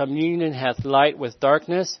what communion hath light with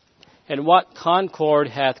darkness? And what concord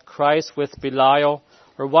hath Christ with Belial?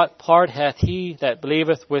 Or what part hath he that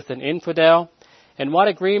believeth with an infidel? And what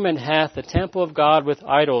agreement hath the temple of God with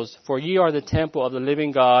idols? For ye are the temple of the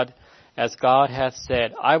living God, as God hath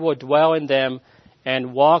said, I will dwell in them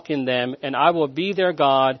and walk in them, and I will be their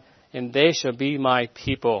God, and they shall be my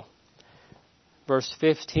people. Verse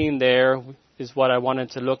 15 there is what I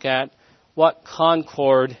wanted to look at. What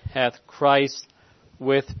concord hath Christ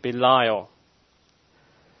with Belial?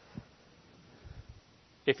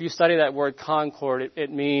 If you study that word concord,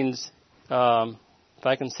 it means, if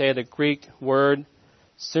I can say the Greek word,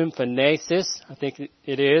 symphonesis, I think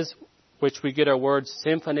it is, which we get our word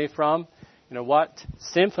symphony from. What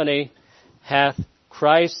symphony hath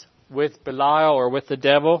Christ with Belial or with the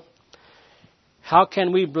devil? How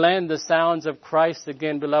can we blend the sounds of Christ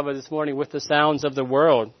again, beloved, this morning with the sounds of the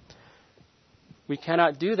world? We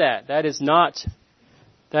cannot do that. That is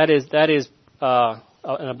an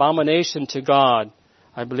abomination to God.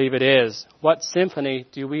 I believe it is. What symphony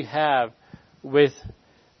do we have with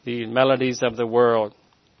the melodies of the world?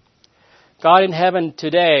 God in heaven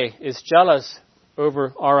today is jealous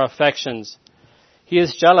over our affections. He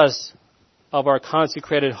is jealous of our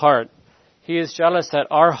consecrated heart. He is jealous that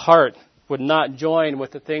our heart would not join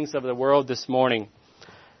with the things of the world this morning,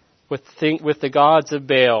 with the gods of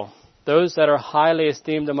Baal, those that are highly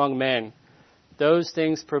esteemed among men. Those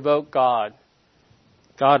things provoke God.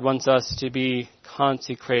 God wants us to be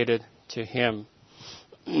consecrated to Him.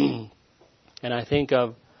 And I think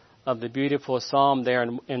of the beautiful psalm there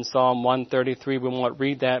in Psalm 133. We won't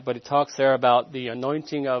read that, but it talks there about the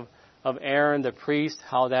anointing of Aaron, the priest,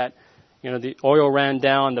 how that, the oil ran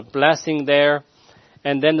down, the blessing there.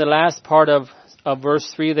 And then the last part of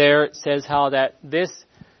verse 3 there, it says how that this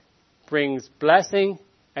brings blessing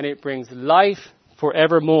and it brings life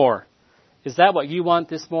forevermore. Is that what you want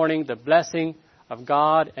this morning? The blessing of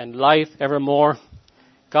God and life evermore?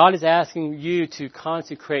 God is asking you to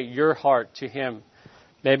consecrate your heart to Him,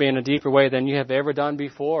 maybe in a deeper way than you have ever done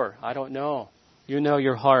before. I don't know. You know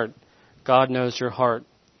your heart. God knows your heart.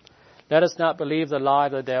 Let us not believe the lie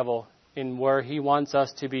of the devil in where he wants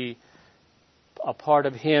us to be a part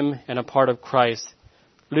of Him and a part of Christ.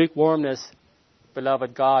 Lukewarmness,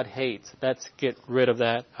 beloved, God hates. Let's get rid of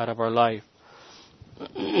that out of our life.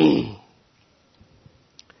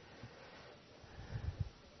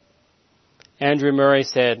 Andrew Murray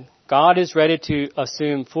said, God is ready to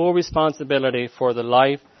assume full responsibility for the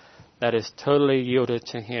life that is totally yielded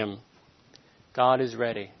to Him. God is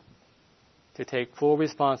ready to take full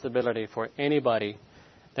responsibility for anybody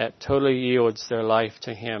that totally yields their life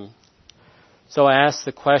to Him. So I ask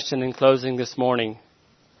the question in closing this morning.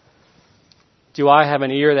 Do I have an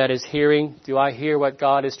ear that is hearing? Do I hear what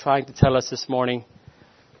God is trying to tell us this morning?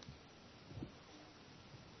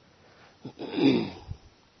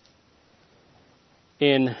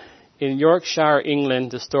 In Yorkshire,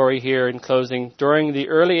 England, the story here in closing, during the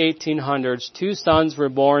early 1800s, 2 sons were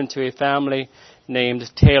born to a family named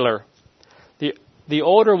Taylor. The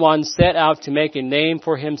older one set out to make a name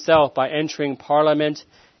for himself by entering Parliament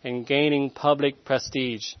and gaining public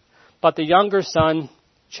prestige. But the younger son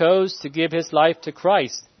chose to give his life to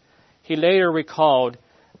Christ. He later recalled,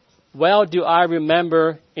 "Well do I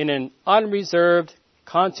remember in an unreserved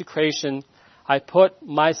consecration, I put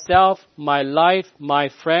myself, my life, my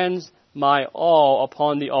friends, my all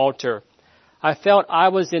upon the altar. I felt I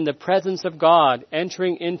was in the presence of God,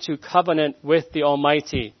 entering into covenant with the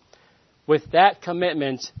Almighty." With that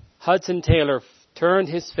commitment, Hudson Taylor turned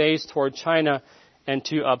his face toward China and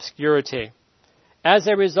to obscurity. As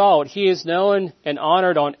a result, he is known and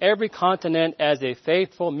honored on every continent as a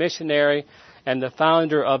faithful missionary and the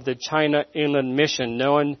founder of the China Inland Mission,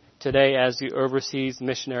 known today as the Overseas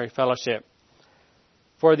Missionary Fellowship.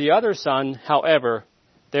 For the other son, however,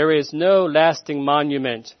 there is no lasting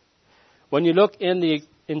monument. When you look in the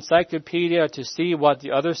encyclopedia to see what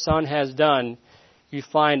the other son has done, you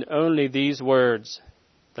find only these words,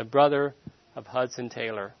 the brother of Hudson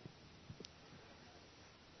Taylor.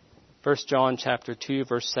 1 John chapter 2,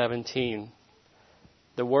 verse 17.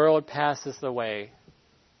 The world passeth away,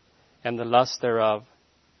 and the lust thereof.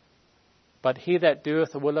 But he that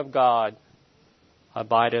doeth the will of God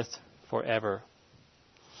abideth forever.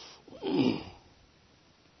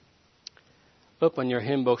 Open your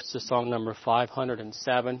hymn books to song number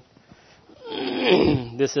 507.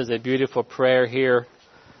 This is a beautiful prayer here,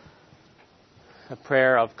 a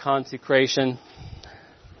prayer of consecration,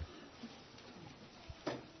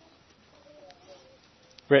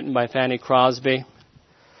 written by Fanny Crosby.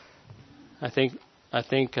 I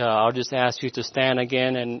think I'll just ask you to stand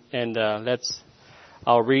again and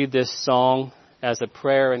I'll read this song as a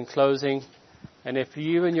prayer in closing. And if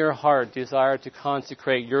you in your heart desire to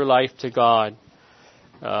consecrate your life to God,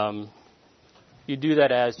 you do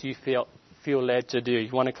that as you feel led to do.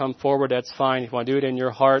 You want to come forward, that's fine. If you want to do it in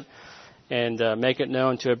your heart and make it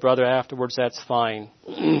known to a brother afterwards, that's fine.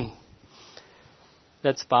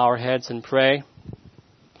 Let's bow our heads and pray.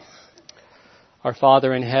 Our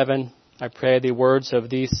Father in heaven, I pray the words of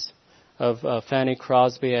Fanny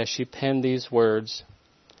Crosby as she penned these words.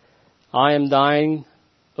 I am thine,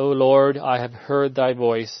 O Lord, I have heard thy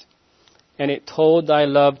voice, and it told thy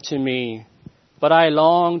love to me. But I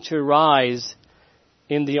long to rise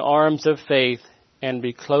in the arms of faith and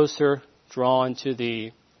be closer drawn to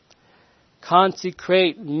thee.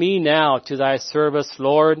 Consecrate me now to thy service,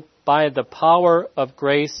 Lord, by the power of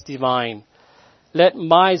grace divine. Let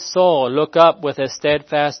my soul look up with a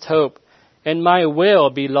steadfast hope, and my will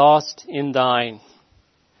be lost in thine.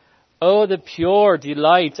 Oh, the pure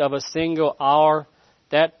delight of a single hour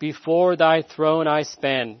that before thy throne I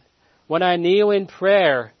spend, when I kneel in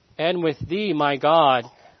prayer, and with thee, my God,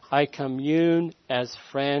 I commune as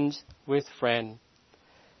friend with friend.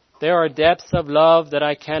 There are depths of love that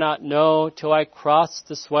I cannot know till I cross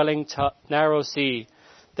the swelling narrow sea.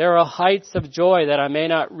 There are heights of joy that I may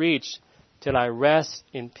not reach till I rest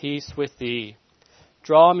in peace with thee.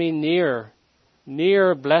 Draw me near,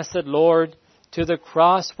 near, blessed Lord, to the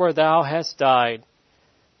cross where thou hast died.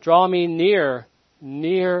 Draw me near,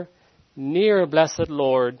 near, near, blessed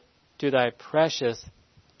Lord, to thy precious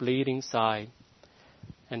bleeding side.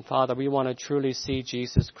 And Father, we want to truly see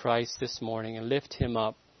Jesus Christ this morning and lift him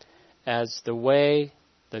up as the way,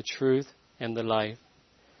 the truth, and the life.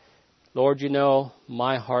 Lord, you know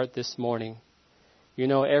my heart this morning. You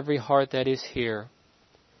know every heart that is here.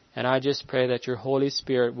 And I just pray that your Holy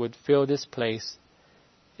Spirit would fill this place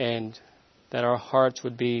and that our hearts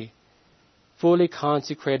would be fully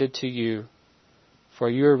consecrated to you. For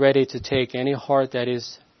you are ready to take any heart that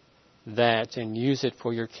is that and use it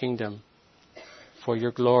for your kingdom, for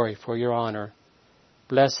your glory, for your honor.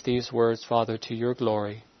 Bless these words, Father, to your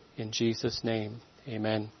glory. In Jesus' name,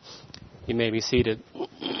 amen. You may be seated.